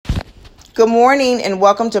Good morning and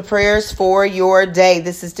welcome to Prayers for Your Day.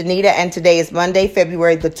 This is Danita and today is Monday,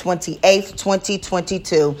 February the 28th,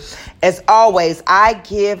 2022. As always, I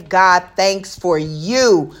give God thanks for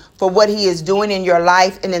you, for what he is doing in your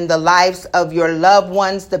life and in the lives of your loved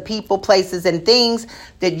ones, the people, places, and things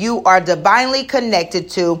that you are divinely connected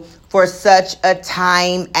to for such a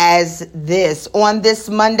time as this. On this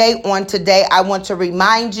Monday, on today, I want to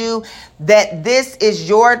remind you that this is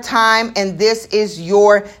your time and this is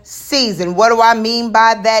your season. What do I mean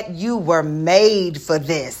by that? You were made for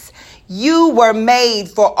this. You were made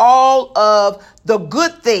for all of the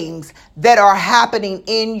good things that are happening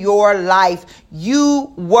in your life.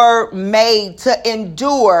 You were made to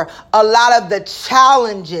endure a lot of the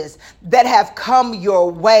challenges that have come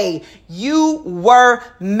your way. You were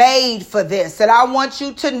made for this. And I want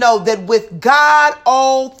you to know that with God,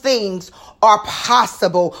 all things are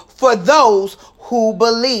possible for those who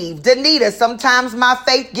believe. Danita, sometimes my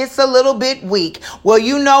faith gets a little bit weak. Well,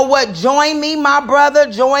 you know what? Join me, my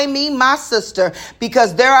brother. Join me, my sister,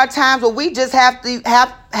 because there are times where we just have to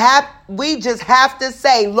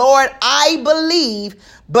say, Lord, I believe,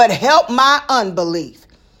 but help my unbelief.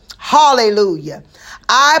 Hallelujah.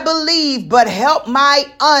 I believe, but help my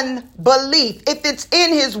unbelief. If it's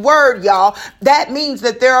in his word, y'all, that means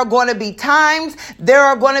that there are going to be times, there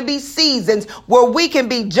are going to be seasons where we can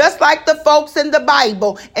be just like the folks in the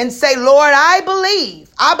Bible and say, Lord, I believe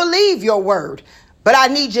your word, but I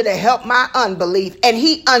need you to help my unbelief. And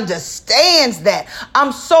he understands that.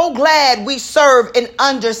 I'm so glad we serve an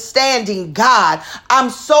understanding God.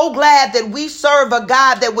 I'm so glad that we serve a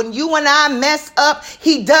God that when you and I mess up,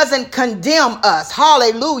 he doesn't condemn us.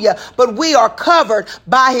 Hallelujah. But we are covered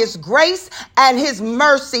by his grace and his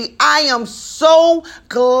mercy. I am so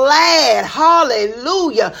glad,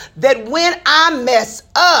 hallelujah, that when I mess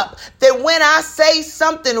up, that when I say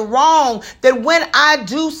something wrong, that when I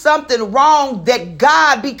do something wrong, that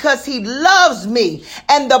God, because he loves me.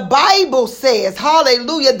 And the Bible says,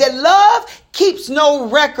 hallelujah, that love keeps no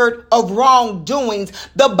record of wrongdoings.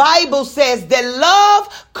 The Bible says that love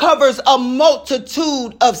covers a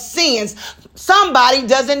multitude of sins. Somebody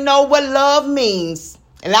doesn't know what love means.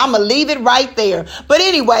 And I'm going to leave it right there. But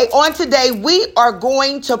anyway, on today, we are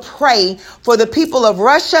going to pray for the people of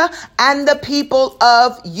Russia and the people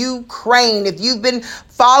of Ukraine. If you've been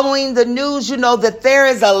following the news, you know that there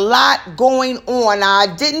is a lot going on.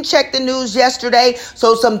 I didn't check the news yesterday,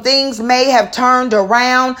 so some things may have turned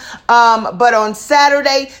around. But on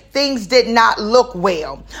Saturday, things did not look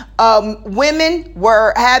well. Women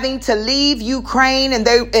were having to leave Ukraine and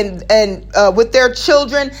with their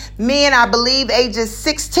children. Men, I believe, ages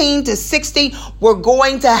 16 to 60 were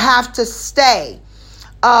going to have to stay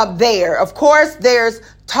there. Of course, there's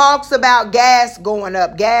talks about gas going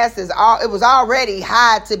up. It was already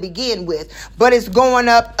high to begin with, but it's going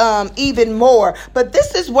up even more. But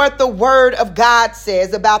this is what the word of God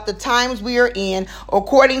says about the times we are in,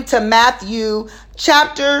 according to Matthew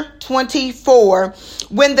chapter 24,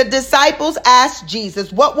 when the disciples asked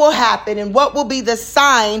Jesus what will happen and what will be the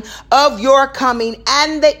sign of your coming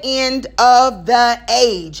and the end of the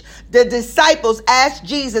age. The disciples asked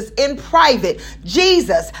Jesus in private,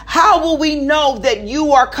 Jesus, how will we know that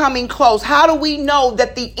you are coming close? How do we know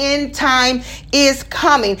that the end time is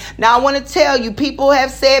coming? Now, I want to tell you, people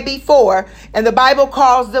have said before, and the Bible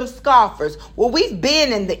calls them scoffers. Well, we've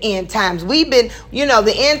been in the end times. We've been,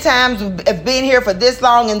 the end times have been here for this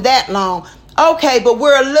long and that long. Okay, but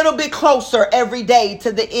we're a little bit closer every day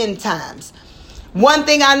to the end times. One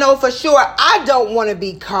thing I know for sure, I don't want to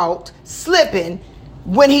be caught slipping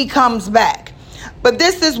when he comes back. But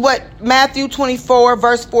this is what Matthew 24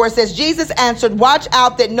 verse 4 says. Jesus answered, watch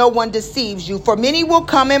out that no one deceives you, for many will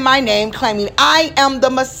come in my name claiming I am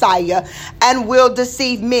the Messiah and will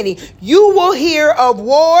deceive many. You will hear of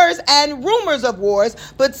wars and rumors of wars,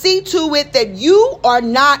 but see to it that you are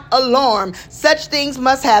not alarmed. Such things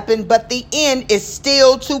must happen, but the end is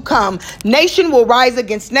still to come. Nation will rise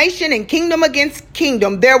against nation and kingdom against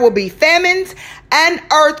kingdom. There will be famines and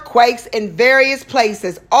earthquakes in various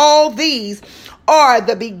places. All these are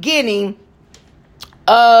the beginning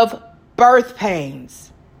of birth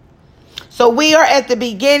pains. So we are at the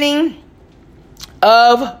beginning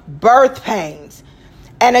of birth pains.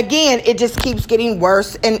 And again, it just keeps getting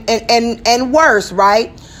worse and worse,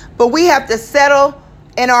 right? But we have to settle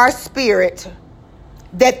in our spirit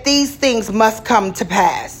that these things must come to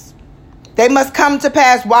pass. They must come to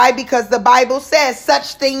pass. Why? Because the Bible says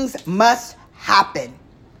such things must happen.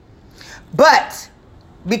 But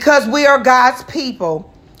because we are God's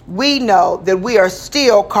people, we know that we are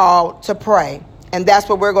still called to pray. And that's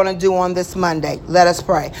what we're going to do on this Monday. Let us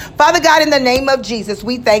pray. Father God, in the name of Jesus,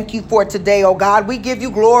 we thank you for today, oh God. We give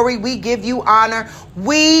you glory. We give you honor.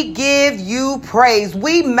 We give you praise.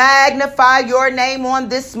 We magnify your name on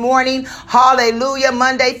this morning. Hallelujah.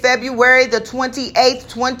 Monday, February the 28th,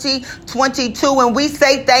 2022. And we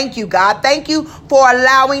say thank you, God. Thank you for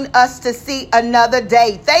allowing us to see another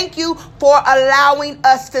day. Thank you for allowing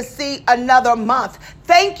us to see another month.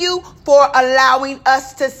 Thank you for allowing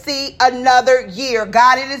us to see another year.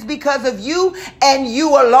 God, it is because of you and you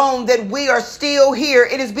alone that we are still here.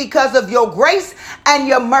 It is because of your grace and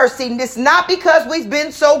your mercy. And it's not because we've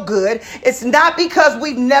been so good. It's not because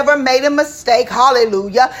we've never made a mistake.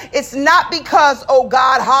 Hallelujah. It's not because, oh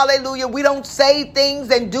God, hallelujah, we don't say things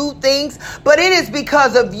and do things, but it is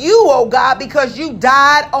because of you, oh God, because you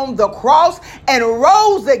died on the cross and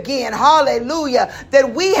rose again. Hallelujah.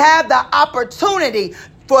 That we have the opportunity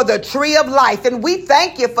for the tree of life. And we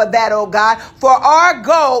thank you for that, oh God, for our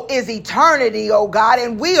goal is eternity, oh God,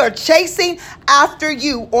 and we are chasing after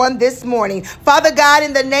you on this morning. Father God,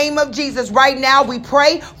 in the name of Jesus, right now we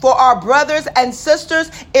pray for our brothers and sisters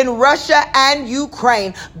in Russia and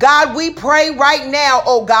Ukraine. God, we pray right now,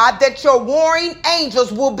 oh God, that your warring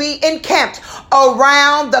angels will be encamped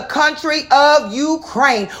around the country of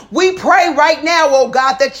Ukraine. We pray right now, oh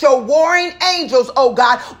God, that your warring angels, oh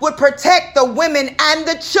God, would protect the women and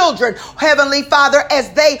the children, Heavenly Father,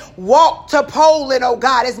 as they walk to Poland, oh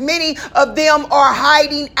God, as many of them are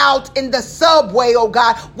hiding out in the subway, oh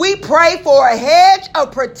God. We pray for a hedge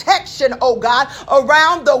of protection, oh God,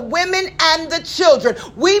 around the women and the children.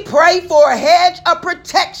 We pray for a hedge of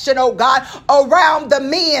protection, oh God, around the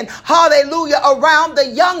men, hallelujah, around the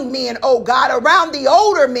young men, oh God, around the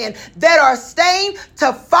older men that are staying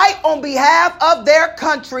to fight on behalf of their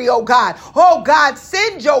country, oh God. Oh God,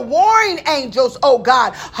 send your warring angels, oh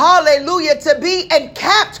God, hallelujah, to be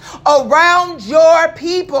encamped around your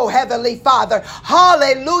people, Heavenly Father.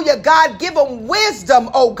 Hallelujah, God, give them wisdom,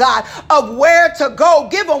 oh God, of where to go.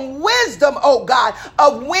 Give them wisdom, oh God,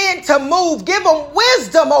 of when to move. Give them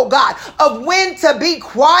wisdom, oh God, of when to be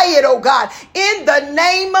quiet, oh God. In the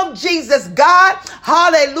name of Jesus, God,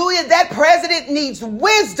 hallelujah, that president needs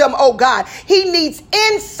wisdom, oh God. He needs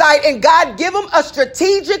insight, and God, give him a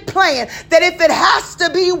strategic plan that if it has to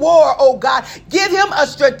be war, oh God, give him a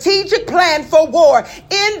strategic plan for war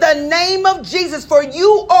in the name of Jesus. For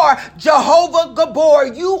you are Jehovah Gabor.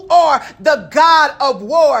 You are the God of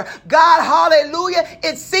war. God, hallelujah.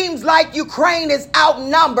 It seems like Ukraine is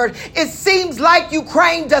outnumbered. It seems like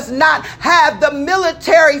Ukraine does not have the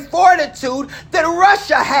military fortitude that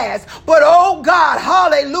Russia has. But oh God,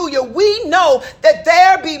 hallelujah, we know that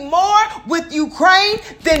there be more with Ukraine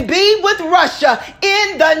than be with Russia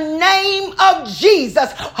in the name of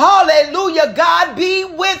Jesus. Hallelujah. God, be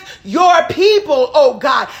with your people, oh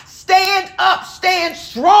God. Stand up, stand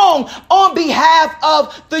strong on behalf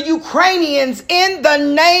of the Ukrainians in the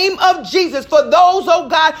name of Jesus. For those, oh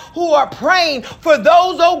God, who are praying, for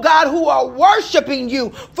those, oh God, who are worshiping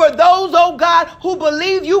you, for those, oh God, who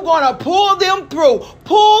believe you're going to pull them through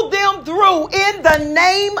in the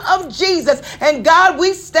name of Jesus. And God,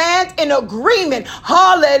 we stand in agreement,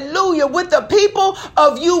 hallelujah, with the people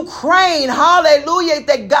of Ukraine, hallelujah,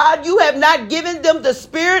 that God, you have not given them the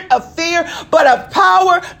spirit of fear, but of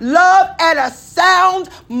power, love, and a sound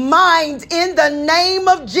mind in the name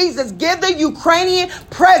of Jesus. Give the Ukrainian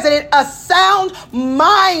president a sound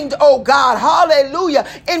mind, oh God. Hallelujah.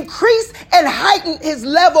 Increase and heighten his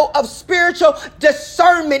level of spiritual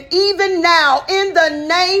discernment even now in the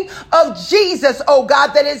name of Jesus, oh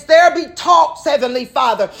God, that as there be talks, Heavenly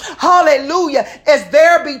Father, hallelujah, as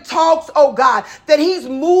there be talks, oh God, that he's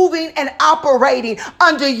moving and operating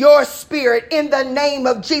under your spirit in the name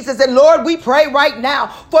of Jesus. And Lord, we pray right now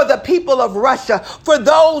for the people of Russia, for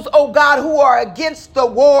those, oh God, who are against the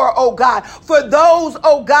war, oh God, for those,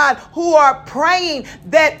 oh God, who are praying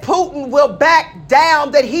that Putin will back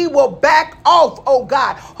down, that he will back off, oh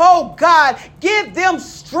God. Oh God, give them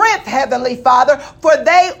strength, Heavenly Father, for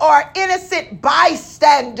they are innocent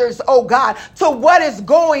bystanders, oh God, to what is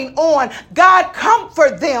going on. God,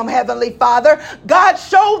 comfort them, Heavenly Father. God,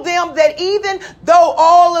 show them that even though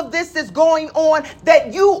all of this is going on,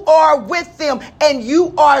 that you are with them and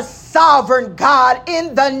you are sovereign, God,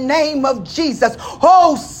 in the name of Jesus.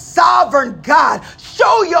 Oh, sovereign God,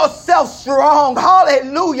 show yourself strong,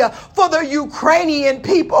 hallelujah, for the Ukrainian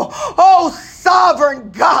people. Oh,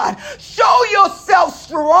 sovereign God, show yourself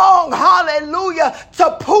strong, hallelujah,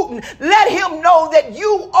 to Putin. Let him know that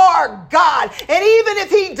you are God. And even if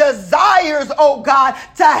he desires, oh God,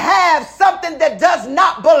 to have something that does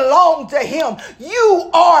not belong to him, you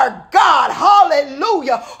are God,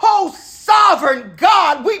 hallelujah. Oh, sovereign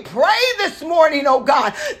God, we pray this morning, oh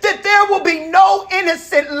God, that there will be no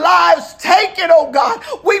innocent lives taken, oh God.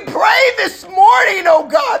 We pray this morning, oh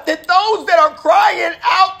God, that those that are crying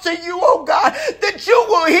out to you, oh God, that you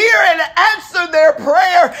will hear and answer their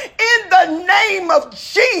prayer in the name of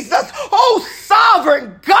Jesus. Oh,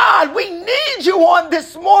 sovereign God, we need you on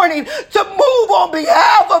this morning to move on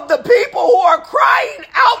behalf of the people who are crying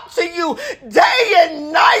out to you day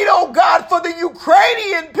and night, oh God, for the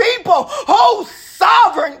Ukrainian people. Oh,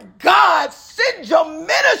 sovereign God, send your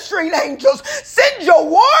ministering angels, send your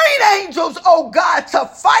warring angels, oh God, to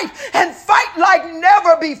fight and fight like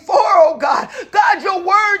never before, oh God. God, your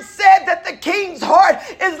word said that the king's heart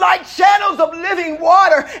is like channels of living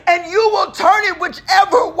water, and you will turn it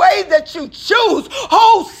whichever way that you choose.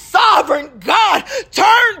 Oh, sovereign God,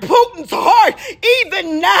 turn Putin's heart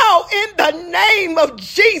even now in the name of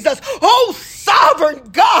Jesus. Oh, sovereign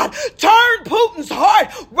God, turn Putin's heart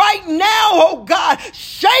right now, oh God.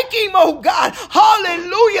 Shake him, oh God.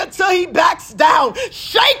 Hallelujah, till he backs down.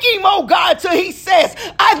 Shake him, oh God, till he says,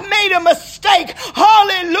 I've made a mistake.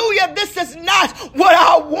 Hallelujah, this is not what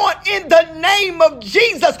I want in the name of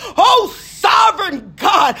Jesus. Oh, sovereign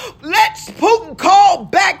God, let Putin call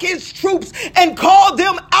back his troops and call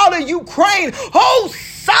them out of Ukraine. Oh,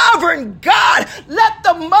 sovereign God, let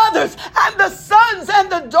the mothers and the sons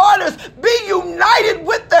and the daughters be united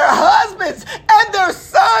with their husbands and their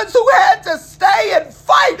sons who had to stay and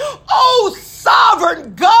fight. Oh,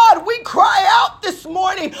 sovereign God, we cry out this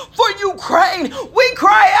morning for Ukraine. We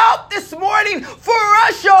cry out this morning for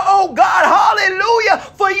Russia, oh God. Hallelujah.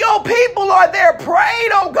 For your people are there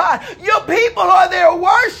praying, oh God. Your people are there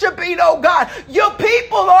worshiping, oh God. Your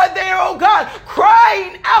people are there, oh God,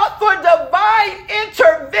 crying out for divine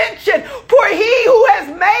intervention. For he who has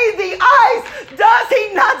made the eyes, does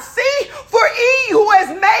he not see? For he who has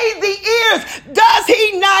made the ears, does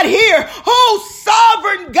he not hear? Oh,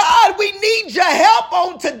 sovereign God, we need your help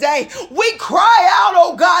on today. We cry out,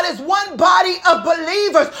 oh God, as one body of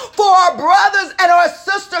believers for our brothers and our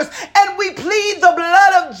sisters, and we plead the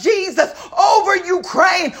blood of Jesus over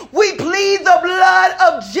Ukraine. We plead the blood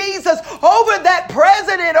of Jesus over that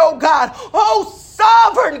president, oh God. Oh,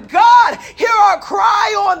 sovereign God, hear our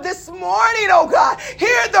cry on this morning, oh God.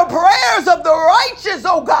 Hear the prayers of the righteous,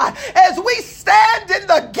 oh God, as we stand in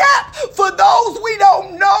the gap for those we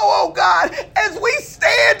don't know, oh God, as we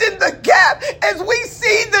stand in the gap, as we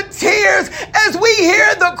see the tears, as we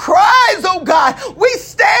hear the cries, oh God. We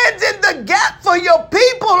stand in the gap for your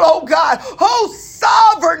people, oh God. Oh,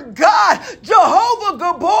 sovereign God, Jehovah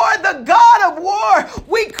Gabor, the God of war,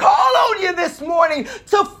 we call on you this morning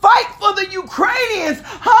to fight for the Ukrainians.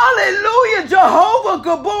 Hallelujah, Jehovah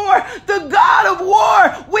Gabor, the God of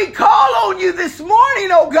war, we call on you this morning,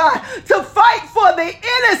 oh God, to fight for the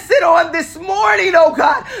innocent on this morning, oh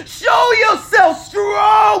God. Show yourself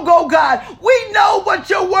strong, oh God. We know what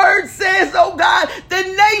your word says, oh God. The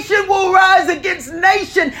nation will rise against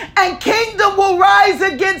nation and kingdom will rise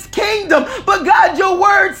against kingdom. But God, your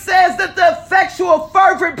word says that the effectual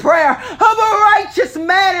fervent prayer of a righteous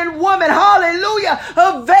man and woman, hallelujah,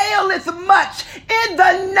 availeth much. In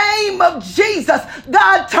the name of Jesus,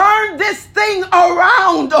 God, turn this thing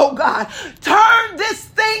around, oh God. Turn this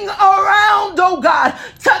thing around, oh God.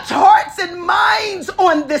 Touch hearts and minds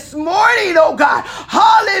on this morning, oh God.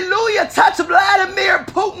 Hallelujah. Touch Vladimir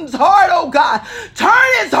Putin's heart, oh God.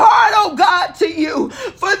 Turn his heart, oh God, to you.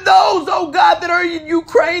 For those, oh God, that are in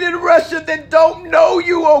Ukraine and Russia that don't know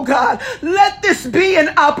you, oh God, let this be an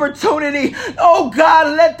opportunity, oh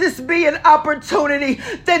God, let this be an opportunity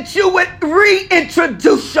that you would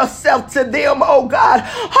reintroduce yourself to them, oh God.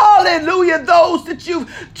 Hallelujah. Those that you've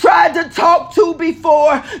tried to talk to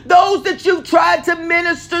before, those that you've tried to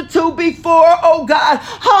minister to before, oh God.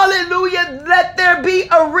 Hallelujah. Let there be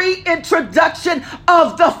a reintroduction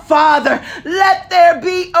of the Father. Let there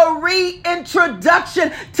be a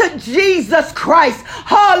reintroduction to Jesus Christ.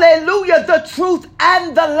 Hallelujah. The truth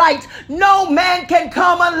and the light. No man can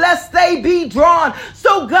come unless they be drawn.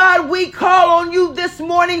 So God, we call on you this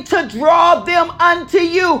morning to draw them unto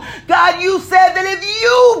you. God, you said that if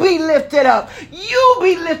you be lifted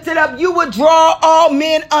up, you would draw all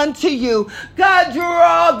men unto you. God,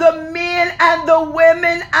 draw the men and the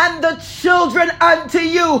women and the children unto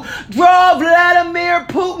you. Draw Vladimir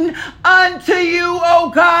Putin unto you,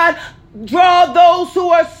 oh God. Draw those who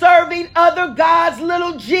are serving other gods,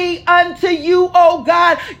 little g, unto you, oh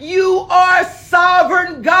God. You are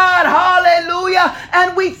sovereign God. Hallelujah.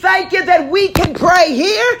 And we thank you that we can pray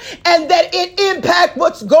here and that it impact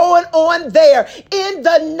what's going on there. In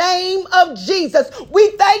the name of Jesus,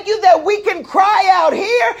 we thank you that we can cry out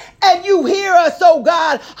here and you hear us, oh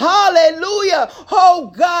God. Hallelujah.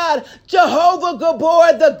 Oh God, Jehovah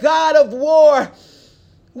Gabor, the God of war.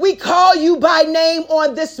 We call you by name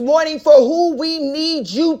on this morning for who we need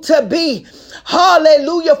you to be.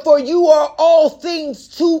 Hallelujah. For you are all things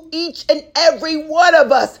to each and every one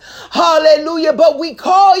of us. Hallelujah. But we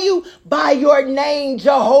call you by your name,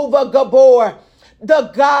 Jehovah Gabor,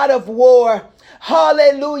 the God of war.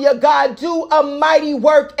 Hallelujah. God, do a mighty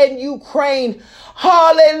work in Ukraine.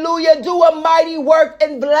 Hallelujah. Do a mighty work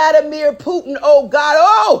in Vladimir Putin, oh God.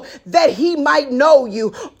 Oh, that he might know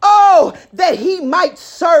you. Oh, that he might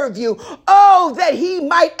serve you. Oh, that he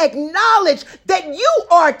might acknowledge that you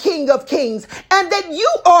are King of Kings and that you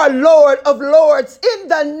are Lord of Lords in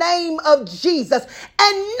the name of Jesus.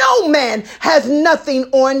 And no man has nothing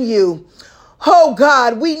on you. Oh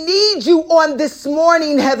God, we need you on this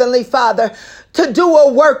morning, Heavenly Father, to do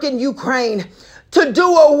a work in Ukraine, to do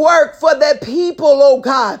a work for the people, oh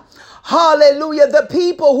God. Hallelujah. The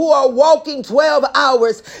people who are walking 12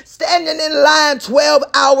 hours, standing in line 12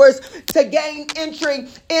 hours to gain entry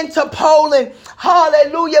into Poland.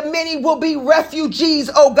 Hallelujah. Many will be refugees,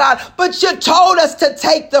 oh God. But you told us to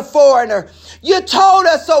take the foreigner. You told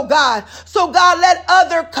us, oh God. So God, let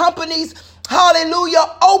other companies, hallelujah,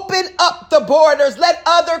 open up the borders. Let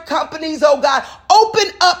other companies, oh God,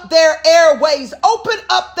 open up their airways, open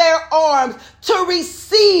up their arms to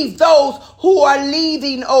receive those who are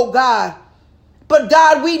leaving, oh God. But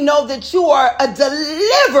God, we know that you are a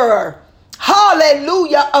deliverer,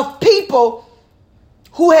 hallelujah, of people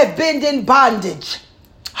who have been in bondage.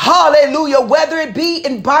 Hallelujah. Whether it be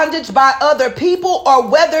in bondage by other people or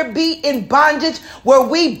whether it be in bondage where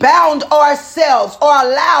we bound ourselves or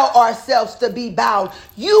allow ourselves to be bound.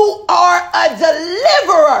 You are a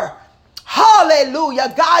deliverer.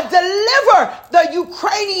 Hallelujah. God, deliver the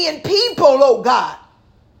Ukrainian people, oh God,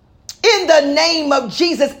 in the name of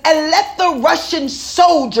Jesus. And let the Russian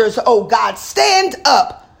soldiers, oh God, stand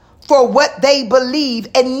up for what they believe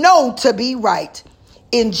and know to be right.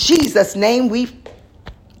 In Jesus' name we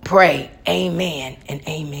pray. Amen and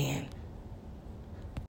amen.